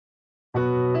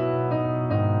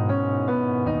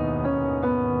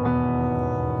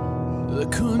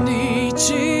こんに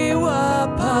ちは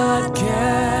Podcast.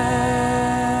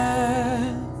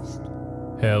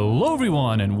 Hello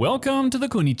everyone and welcome to the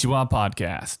Konnichiwa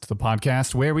Podcast, the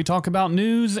podcast where we talk about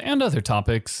news and other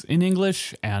topics in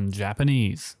English and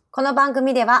Japanese. この番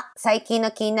組では最近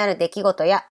の気になる出来事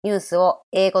やニュースを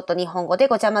英語と日本語で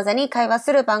ごちゃ混ぜに会話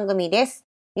する番組です。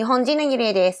日本人のゆり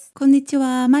えです。こんにち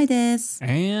は、まいです。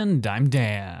And I'm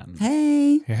Dan.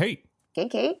 Hey. Hey.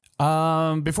 Okay.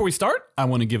 Before we start, I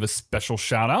want to give a special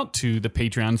shout out to the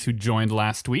Patreons who joined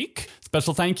last week.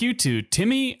 Special thank you to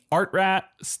Timmy, Artrat,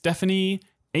 Stephanie,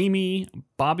 Amy,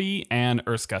 Bobby, and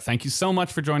Urska. Thank you so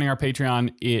much for joining our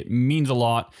Patreon. It means a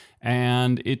lot,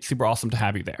 and it's super awesome to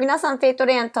have you there. 皆さん、ペイト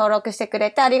レオン登録してく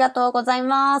れてありがとうござい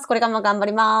ます。これからも頑張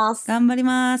ります。頑張り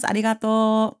ます。ありが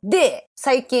とう。で、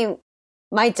最近、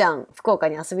まいちゃん、福岡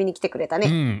に遊びに来てくれた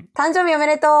ね。誕生日おめ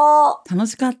でとう。楽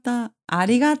しかった。あ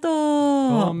りがとう。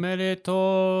おめで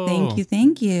とう。Thank you,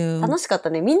 thank you. 楽しかった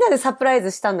ね。みんなでサプライ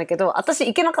ズしたんだけど、私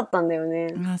行けなかったんだよ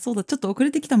ね。あ、そうだ。ちょっと遅れ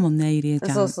てきたもんね、ゆりえちゃん。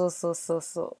そう。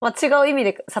まあ、違う意味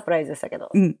でサプライズでしたけど。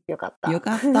よかった。よ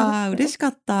かった。嬉しか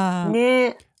った。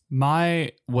ね。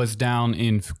Mai was down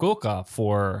in Fukuoka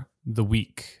for the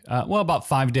week. About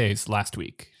 5 days last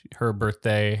week. Her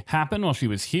birthday happened while she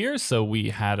was here, so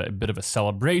we had a bit of a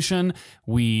celebration.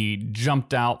 We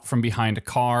jumped out from behind a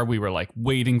car. We were like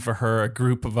waiting for her, a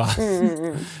group of us.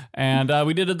 And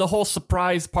we did the whole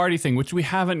surprise party thing, which we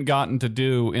haven't gotten to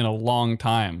do in a long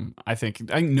time. I think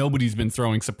nobody's been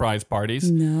throwing surprise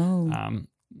parties. No.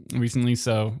 Recently,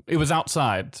 so it was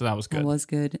outside, so that was good. It was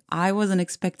good. I wasn't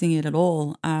expecting it at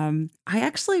all. I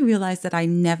actually realized that I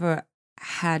never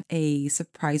had a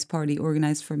surprise party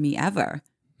organized for me ever.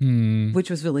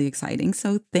 Which was really exciting.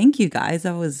 So thank you guys.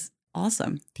 That was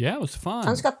awesome. Yeah, it was fun.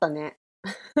 楽しかったね。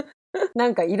な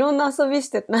んかいろんな遊びし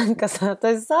て、なんかさ、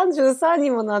私33に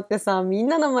もなってさ、みん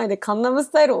なの前でカンナムス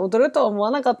タイル踊るとは思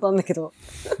わなかったんだけど。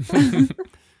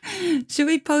Should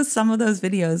we post some of those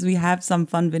videos? We have some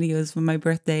fun videos for my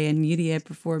birthday, and Yurie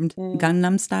performed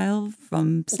Gangnam Style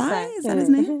from Psy. Is that his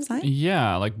name? Psy?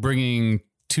 Yeah, like bringing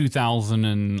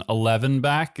 2011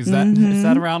 back. Is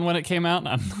that around when it came out?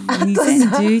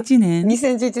 2011年。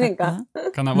2011年か。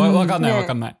かな、わかん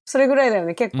ない。それぐらいだよ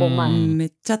ね、結構前。め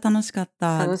っちゃ楽しかっ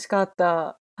た。楽しかっ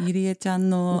た。ゆりえちゃん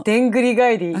のでんぐり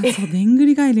返り。そう、でんぐ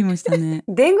り返りもしたね。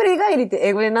でんぐり返りって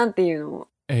英語でなんて言うの？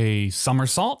 A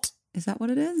somersault? Is that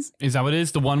what it is? Is that what it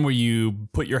is? The one where you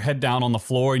put your head down on the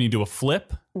floor and you do a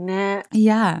flip? ね。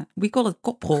Yeah, we call it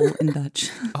koppol in Dutch.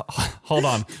 Hold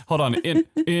on.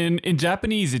 In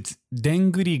Japanese, it's で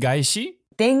んぐり返し?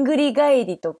 でんぐり返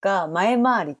りとか前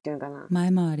回りっていうのかな。前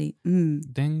回り。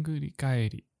でんぐり返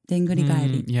り。でんぐり返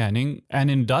り。Yeah, and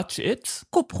in Dutch, it's?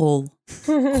 Koppol.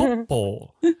 Koppol.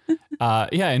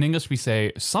 Yeah, in English we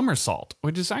say somersault,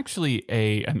 which is actually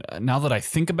now that I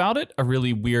think about it, a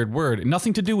really weird word.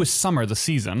 Nothing to do with summer, the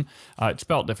season. It's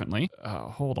spelled differently.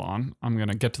 Hold on. I'm going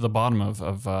to get to the bottom of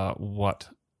what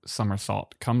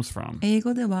somersault comes from. 英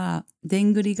語では、で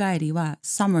んぐり返りは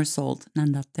somersault な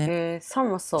んだって。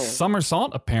somersault.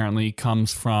 Somersault apparently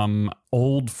comes from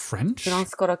Old French. フラン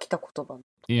スから来た言葉。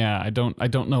Yeah, I don't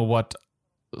know what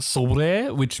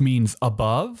sore, which means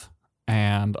above,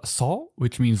 and saut,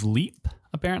 which means leap,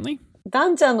 apparently. ダ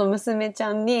ンちゃんの娘ち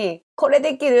ゃんに、これ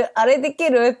できる、あれでき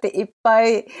るっていっぱ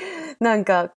い、なん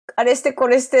か、あれしてこ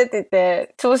れしてって言っ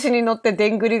て、調子に乗ってで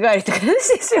んぐり返りとか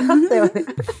してしまったよね。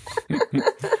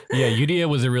Yeah, Yuria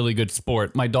was a really good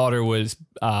sport. My daughter was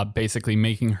basically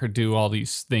making her do all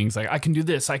these things like, I can do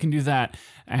this, I can do that.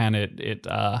 And it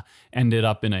ended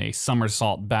up in a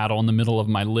somersault battle in the middle of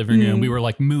my living room. We were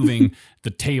like moving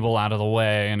the table out of the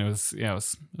way, and it was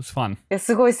fun. いや、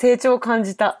すごい成長を感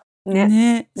じた。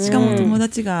ね。しかも友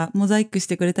達がモザイクし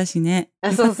てくれたしね。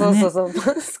そう。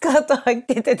スカート履い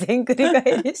てて、でんぐり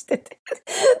返りしてて。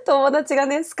友達が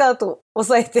ね、スカートを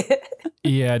押さえて。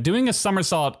Yeah, doing a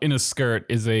somersault in a skirt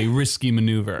is a risky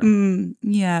maneuver.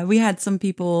 Yeah, we had some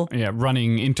people. Yeah,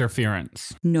 running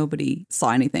interference. Nobody saw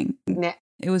anything. ね。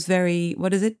It was very,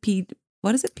 what is it?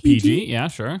 What is it? PG? Yeah,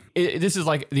 sure. This is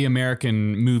like the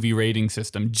American movie rating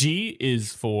system. G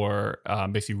is for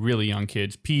basically really young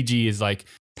kids. PG is like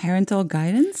parental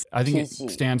guidance? I think PG.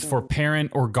 It stands for parent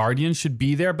or guardian should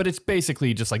be there, but it's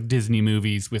basically just like Disney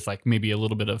movies with like maybe a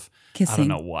little bit of kissing. I don't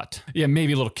know what. Yeah,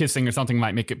 maybe a little kissing or something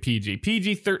might make it PG.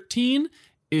 PG-13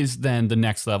 is then the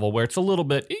next level where it's a little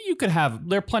bit,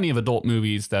 there are plenty of adult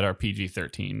movies that are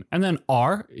PG-13. And then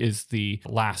R is the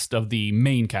last of the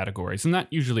main categories. And that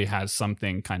usually has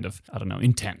something kind of, I don't know,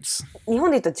 intense. 日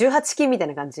本で言うと18禁みたい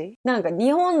な感じ？なんか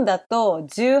日本だと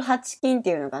18禁っ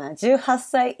ていうのかな？18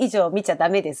歳以上見ちゃダ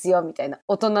メですよみたいな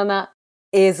大人な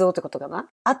映像ってことかな。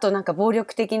あとなんか暴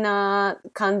力的な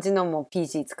感じのも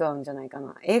PG 使うんじゃないか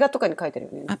な。映画とかに書いてる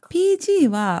よね。なんかPG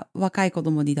は若い子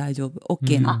供に大丈夫。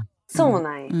OK な。そう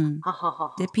なんや。ははは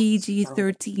は。で、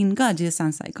PG-13 が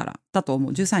13歳からだと思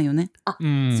う。13よね。そ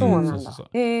うなんだ。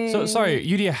So sorry,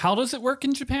 Yuria, how does it work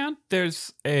in Japan?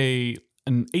 There's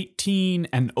an 18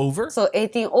 and over? そう、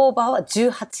18オーバーは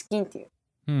18禁っていう。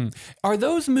Are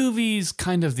those movies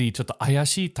kind of the ちょっと怪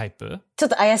しいタイプ？ちょっ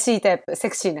と怪しいタイプ、セ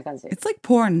クシーな感じ。It's like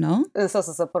porn, no? そう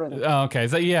そうそう、ポルノ。Okay,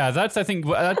 so yeah, that's I think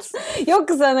that's よ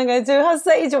くさ、なんか18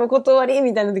歳以上お断り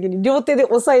みたいな時に両手で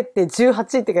押さえて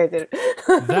18って書いてる。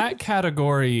that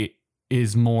category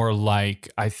is more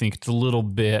like I think it's a little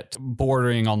bit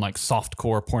bordering on like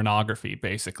softcore pornography,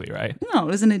 basically, right? No,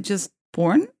 isn't it just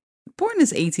porn? Porn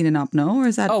is 18 and up, no? Or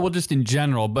is that... Oh, well, just in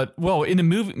general, but well, in a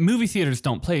movie theaters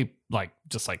don't play like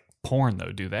just like porn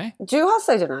though, do they? 18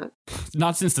歳じゃない？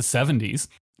 Not since the 70s.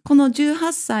 この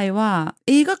18歳は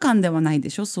映画館ではないで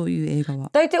しょ、そういう映画は。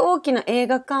大体大きな映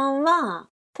画館は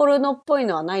ポルノっぽい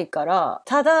のはないから、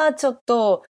ただちょっ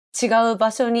と違う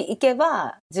場所に行け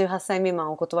ば18歳未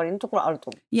満お断りのところあると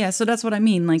思う。Yeah, so that's what I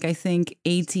mean. Like, I think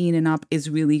 18 and up is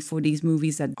really for these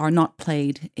movies that are not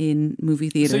played in movie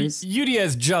theaters. So Yuria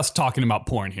is just talking about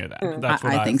porn here then. That's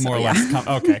what I think so, more or yeah. less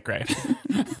okay, great.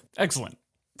 Excellent. っ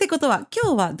てことは、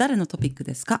今日は誰のトピック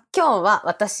ですか？今日は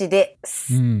私で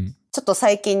す。ちょっと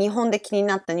最近日本で気に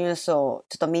なったニュースを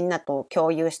ちょっとみんなと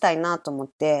共有したいなと思っ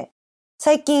て、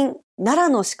最近奈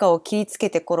良の鹿を切りつけ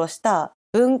て殺した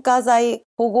文化財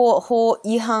保護法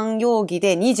違反容疑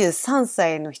で23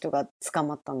歳の人が捕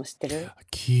まったの知ってる？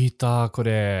聞いた、こ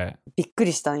れ。びっく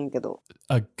りしたんやけど。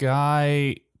A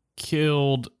guy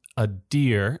killed a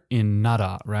deer in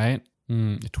Nara, right?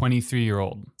 A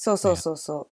 23-year-old. そうそうそう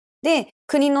そう。で、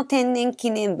国の天然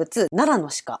記念物奈良の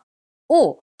鹿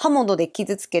を刃物で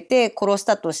傷つけて殺し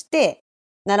たとして、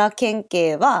奈良県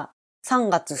警は3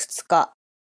月2日、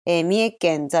三重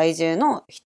県在住の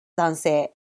男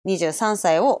性23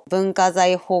歳を文化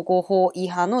財保護法違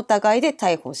反の疑いで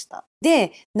逮捕した。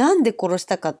で、なんで殺し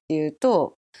たかっていう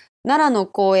と、奈良の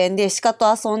公園で鹿と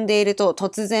遊んでいると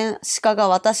突然鹿が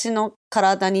私の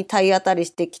体に体当たり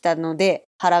してきたので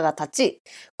腹が立ち、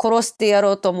殺してや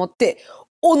ろうと思って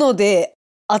斧で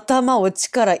頭を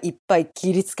力いっぱい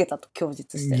切りつけたと供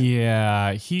述してる。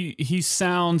Yeah, he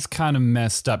sounds kind of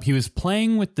messed up. He was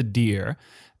playing with the deer,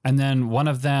 and then one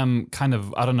of them kind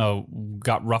of, I don't know,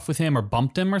 got rough with him or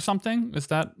bumped him or something? Is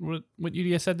that what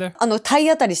Yudia said there? 体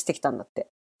当たりしてきたんだって。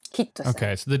ヒットした。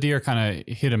Okay, so the deer kind of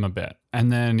hit him a bit.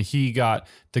 And then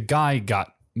the guy got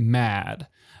mad.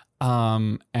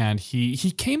 And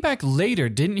he came back later,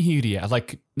 didn't he, Yuria?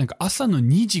 Like, なんか朝の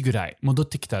2時ぐらい戻っ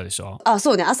てきたでしょ？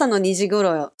そうね。朝の2時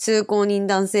頃、通行人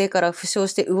男性から負傷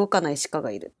して動かない鹿が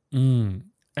いる。And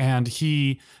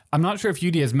I'm not sure if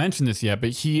Yudia has mentioned this yet,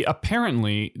 but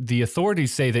the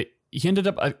authorities say that he ended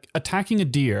up attacking a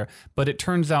deer, but it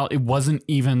turns out it wasn't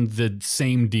even the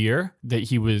same deer that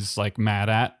he was like mad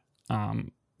at.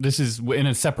 This is in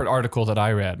a separate article that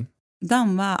I read. ダ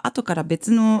ンは後から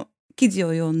別の記事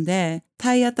を読んで、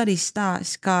体当たりした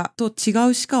鹿と違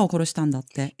う鹿を殺したんだっ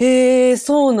て。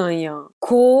そうなんや。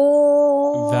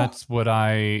That's what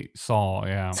I saw,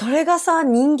 yeah. それがさ、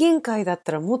人間界だっ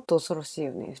たらもっと恐ろしい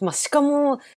よね。まあ、鹿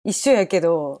も一緒やけ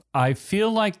ど。I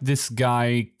feel like this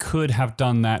guy could have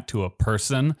done that to a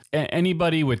person.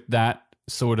 Anybody with that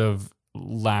sort of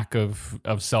lack of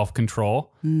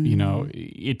self-control, you know,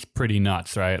 it's pretty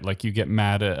nuts, right? Like you get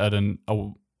mad at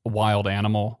a wild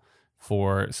animal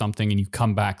for something and you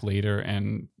come back later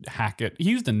and hack it. He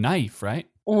used a knife, right?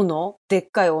 斧？でっ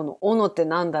かい斧。斧って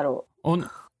なんだろう？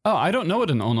 Oh, I don't know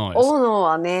what an ono is. 斧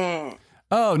はね。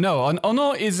Oh, no. An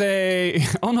ono is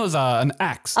an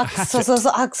axe. A hatchet. そう。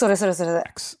それ。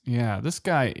Axe. Yeah, this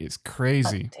guy is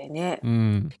crazy. ってね。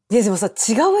でもさ、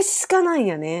違う鹿なん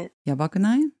やね。やばく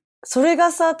ない？それ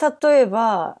がさ、例え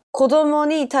ば、子供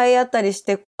に体当たりし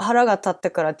て腹が立って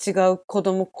から違う子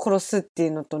供殺すってい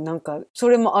うのとなんか、そ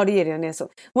れもあり得るよね。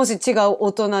もし違う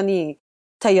大人に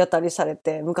体当たりされ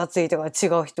てムカついてから違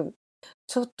う人、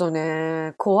ちょっと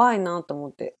ね、怖いなと思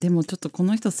って。でもちょっとこ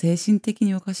の人精神的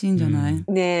におかしいんじゃない？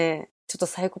ねえ、ちょっと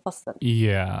サイコパスだね。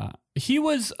Yeah. He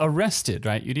was arrested,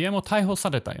 right? ユリアも逮捕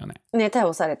されたよね。ね、逮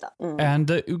捕された。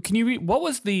And can you read, what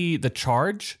was the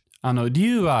charge? 理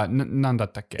由は何だ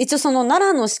ったっけ？一応その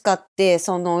奈良の鹿って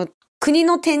その国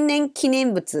の天然記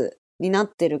念物になっ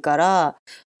てるから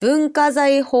文化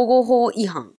財保護法違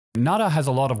反。Nara has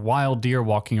a lot of wild deer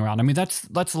walking around. I mean,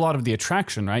 that's a lot of the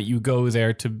attraction, right? You go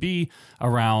there to be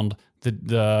around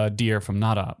the deer from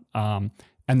Nara, and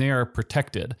they are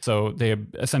protected. So they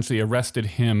essentially arrested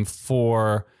him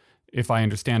for, if I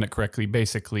understand it correctly,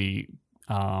 basically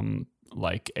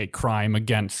like a crime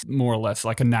against more or less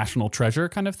like a national treasure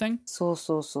kind of thing. そう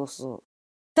そうそうそう。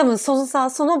多分そ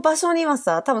の場所には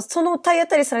さ、多分その体当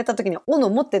たりされた時に斧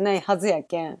持ってないはずや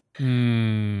けん。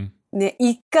ね、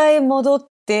一回戻っ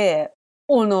て、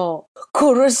斧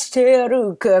殺してや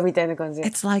るかみたいな感じ。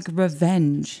It's like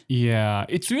revenge. Yeah,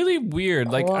 it's really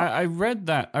weird. Like I read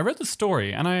the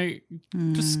story and I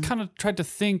just kind of tried to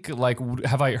think like,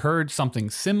 have I heard something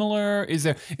similar?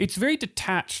 It's very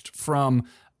detached from,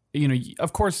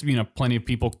 of course, plenty of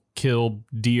people kill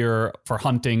deer for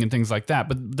hunting and things like that.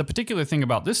 But the particular thing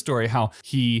about this story, how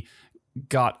he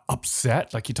got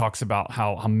upset, like he talks about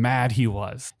how mad he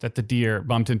was that the deer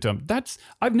bumped into him.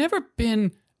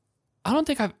 I don't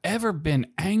think I've ever been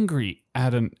angry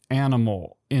at an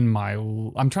animal in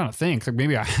I'm trying to think. Like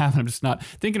maybe I haven't. I'm just not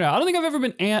thinking about it. I don't think I've ever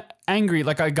been angry.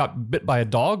 Like I got bit by a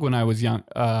dog when I was young,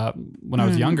 when I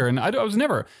was younger, and I was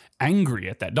never angry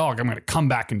at that dog. I'm going to come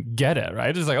back and get it,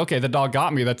 right? It's like, okay, the dog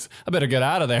got me. I better get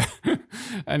out of there.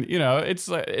 And it's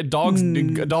like a dog's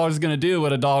going to do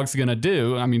what a dog's going to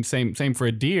do. I mean, same for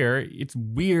a deer. It's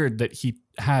weird that he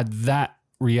had that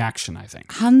reaction, I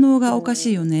think. 反応がおか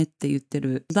しいよねって言って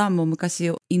る。ダンも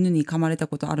昔犬に噛まれた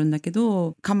ことあるんだけ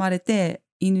ど、噛まれて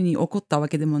犬に怒ったわ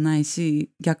けでもないし、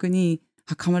逆に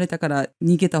噛まれたから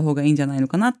逃げた方がいいんじゃないの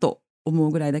かなと思う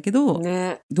ぐらいだけど、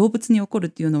ね、動物に怒るっ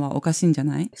ていうのはおかしいんじゃ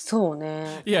ない？そう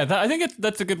ね。Yeah, I think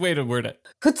that's a good way to word it.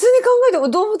 普通に考えて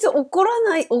動物怒ら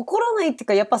ないっていう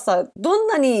か、やっぱさ、どん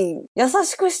なに優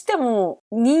しくしても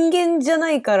人間じゃ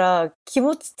ないから気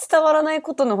持ち伝わらない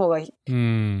ことの方が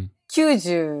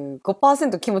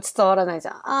95% 気持ち伝わらないじ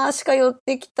ゃん。ああ、鹿寄っ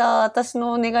てきた。私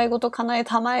の願い事叶え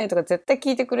たまえとか絶対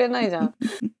聞いてくれないじゃん。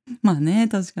まあね、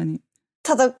確かに。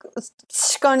ただ、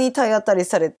鹿に体当たり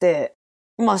されて、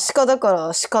まあ鹿だか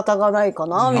ら仕方がないか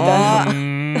な、みた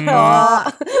いな。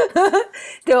っ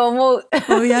て思う。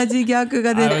親父ギャグ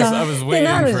が出た。って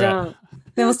なるじゃん。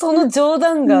でもその冗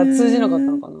談が通じなかった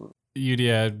のかな。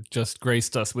Yuria just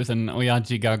graced us with an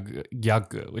oyaji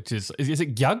gyagu, which is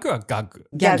it gyagu or gagu?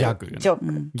 Gyagu. Joke.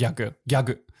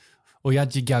 Gyagu.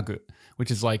 Oyaji gyagu, which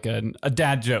is like a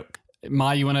dad joke.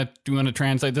 Ma, you want to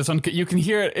translate this one? You can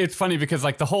hear it. It's funny because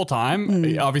like the whole time,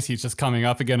 obviously it's just coming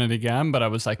up again and again, but I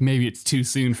was like, maybe it's too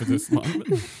soon for this one.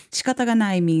 仕方が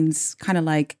ない means kind of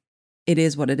like it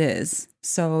is what it is.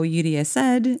 So Yuria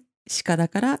said, 鹿だ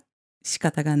から仕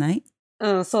方がない。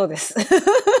うん、そうです。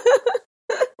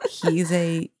He's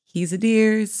a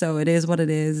deer, so it is what it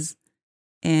is.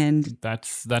 And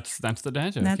that's the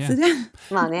dad joke. That's the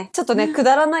まあね、ちょっとね、く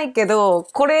だらないけど、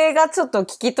これがちょっと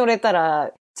聞き取れた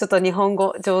ら、ちょっと日本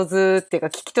語上手っていうか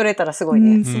聞き取れたらすごい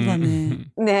ね。そうだ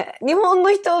ね。ね、日本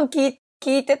の人を聞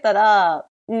いてたら、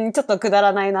ちょっとくだ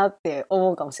らないなって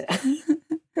思うかもしれない。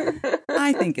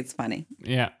I think it's funny.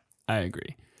 Yeah, I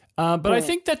agree. But I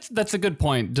think that's a good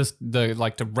point. Just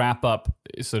to wrap up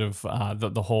sort of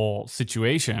the whole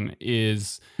situation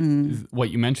is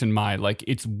what you mentioned, Mai. Like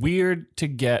it's weird to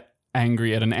get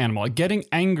angry at an animal. Like, getting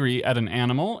angry at an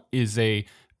animal is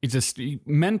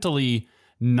mentally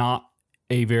not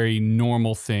a very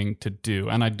normal thing to do,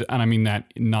 and I mean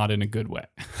that not in a good way.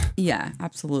 Yeah,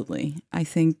 absolutely. I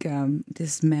think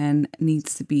this man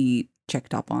needs to be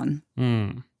checked up on.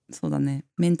 そうだね。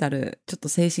メンタル、ちょっと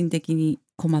精神的に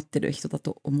困ってる人だ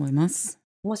と思います。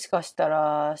もしかした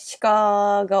ら、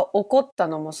鹿が怒った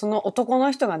のも、その男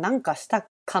の人が何かした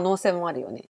可能性もあるよ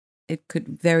ね。It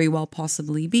could very well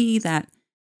possibly be that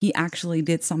he actually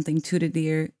did something to the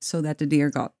deer so that the deer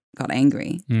got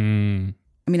angry.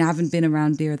 I mean, I haven't been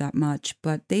around deer that much,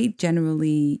 but they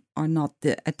generally are not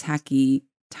the attacky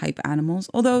type animals,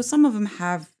 although some of them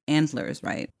have antlers,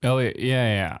 right? Oh,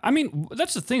 yeah. I mean,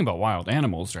 that's the thing about wild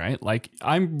animals, right? Like,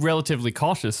 I'm relatively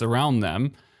cautious around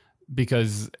them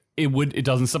because it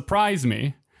doesn't surprise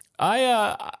me.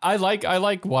 I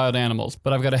like wild animals,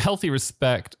 but I've got a healthy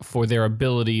respect for their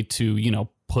ability to,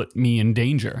 put me in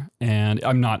danger. And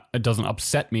it doesn't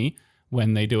upset me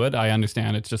when they do it. I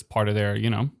understand it's just part of their,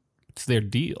 it's their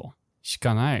deal. 仕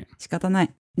方ない。仕方ない。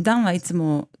ダンはいつ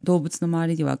も動物の周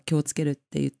りでは気をつけるっ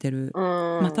て言ってる。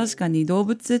まあ確かに動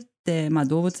物って、まあ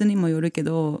動物にもよるけ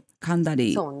ど、噛んだ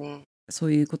り、そ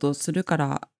ういうことをするか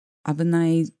ら危な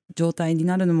い状態に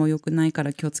なるのも良くないか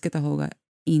ら気をつけた方が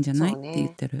いいんじゃないって言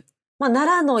ってる。まあ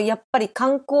奈良のやっぱり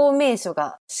観光名所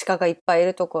が鹿がいっぱいい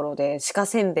るところで鹿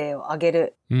せんべいをあげ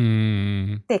る。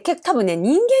で、多分ね、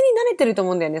人間に慣れてると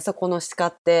思うんだよね、そこの鹿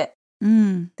って。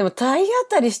でも体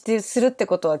当たりするって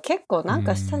ことは結構なん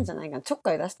かしたんじゃないかな、ちょっ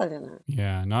かい出したんじゃない？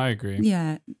 Yeah, no, I agree.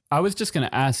 Yeah. I was just going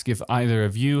to ask if either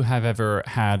of you have ever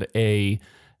had a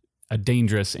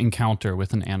dangerous encounter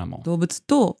with an animal. 動物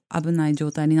と危ない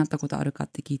状態になったことあるかっ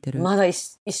て聞いてる。まだ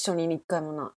一緒に一回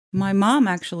もな My mom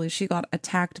actually, she got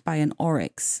attacked by an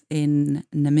oryx in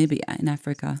Namibia in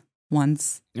Africa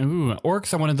once. Ooh,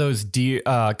 orcs are one of those deer,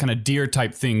 kind of deer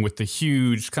type thing with the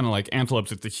huge, kind of like antelopes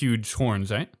with the huge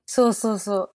horns, right? そうそう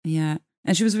そう。 Yeah.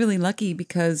 And she was really lucky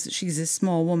because she's a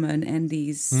small woman and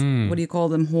these, what do you call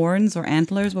them, horns or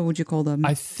antlers? What would you call them?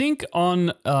 I think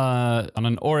on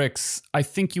an oryx, I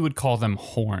think you would call them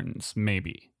horns,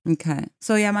 maybe. Okay.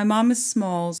 So yeah, my mom is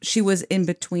small. She was in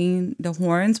between the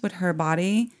horns with her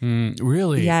body.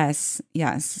 Really? Yes.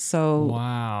 So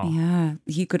Wow. yeah,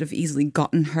 he could have easily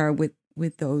gotten her with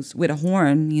a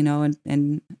horn, you know,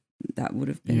 and that would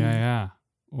have been. Yeah.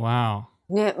 Wow.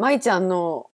 ね、舞ちゃん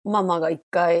のママが一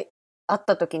回会っ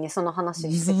た時にその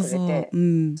話してくれ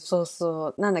て。そう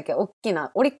そう。なんだっけ、大き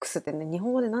な、オリックスってね、日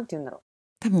本語でなんて言うんだろう。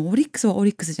多分オリックスはオ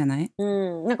リックスじゃない？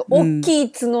なんか大き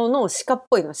い角の鹿っ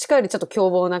ぽいの。鹿よりちょっと凶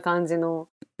暴な感じの。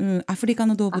アフリカ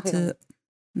の動物。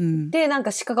で、なんか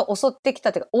鹿が襲ってき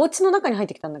たっていうか、お家の中に入っ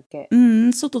てきたんだっけ？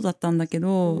外だったんだけ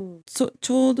ど、ち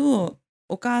ょうど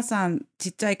お母さんち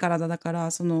っちゃい体だから、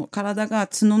その体が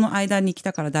角の間に来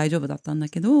たから大丈夫だったんだ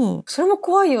けど。それも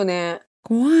怖いよね。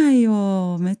怖い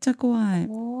よ。めっちゃ怖い。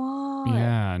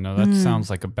Yeah, no, that sounds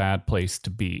like a bad place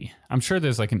to be. I'm sure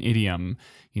there's like an idiom,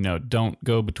 you know, don't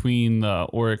go between the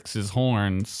oryx's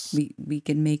horns. We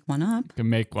can make one up. We can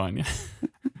make one.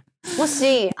 も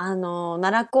し、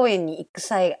奈良公園に行く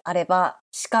際あれば、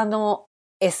鹿の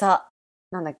餌、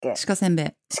なんだっけ？鹿せんべい。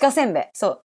鹿せんべい。そ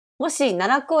う。もし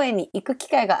奈良公園に行く機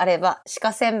会があれば、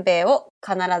鹿せんべいを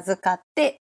必ず買っ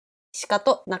て、鹿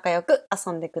と仲良く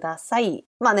遊んでください。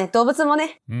まあね、動物も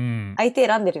ね、相手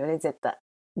選んでるよね、絶対。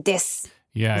です。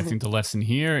Yeah, I think the lesson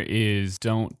here is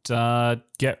don't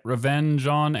get revenge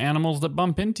on animals that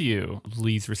bump into you.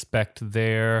 Please respect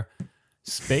their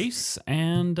space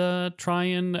and try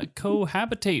and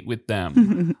cohabitate with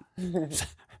them.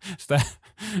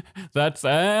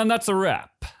 That's a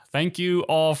wrap. Thank you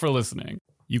all for listening.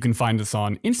 You can find us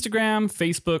on Instagram,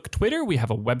 Facebook, Twitter. We have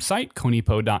a website,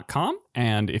 konipo.com.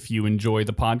 And if you enjoy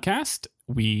the podcast,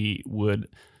 we would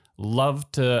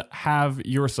love to have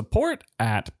your support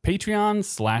at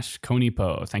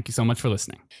patreon.com/konipo. Thank you so much for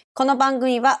listening. この番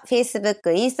組は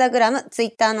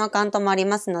Facebook、Instagram、Twitter のアカウントもあり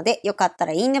ますので、よかった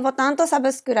らいいねボタンとサ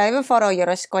ブスクライブ、フォローよ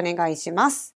ろしくお願いし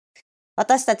ます。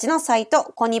私たちのサイ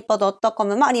ト、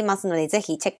konipo.com もありますので、ぜ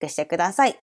ひチェックしてくださ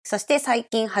い。そして最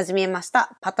近始めまし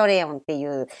たパトレオンってい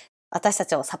う私た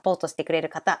ちをサポートしてくれる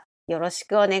方、よろし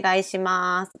くお願いし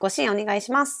ます。ご支援お願い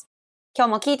します。今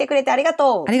日も聞いてくれてありが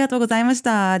とう。ありがとうございまし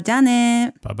た。じゃあ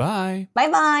ね。Bye bye. バイ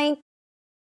バイ。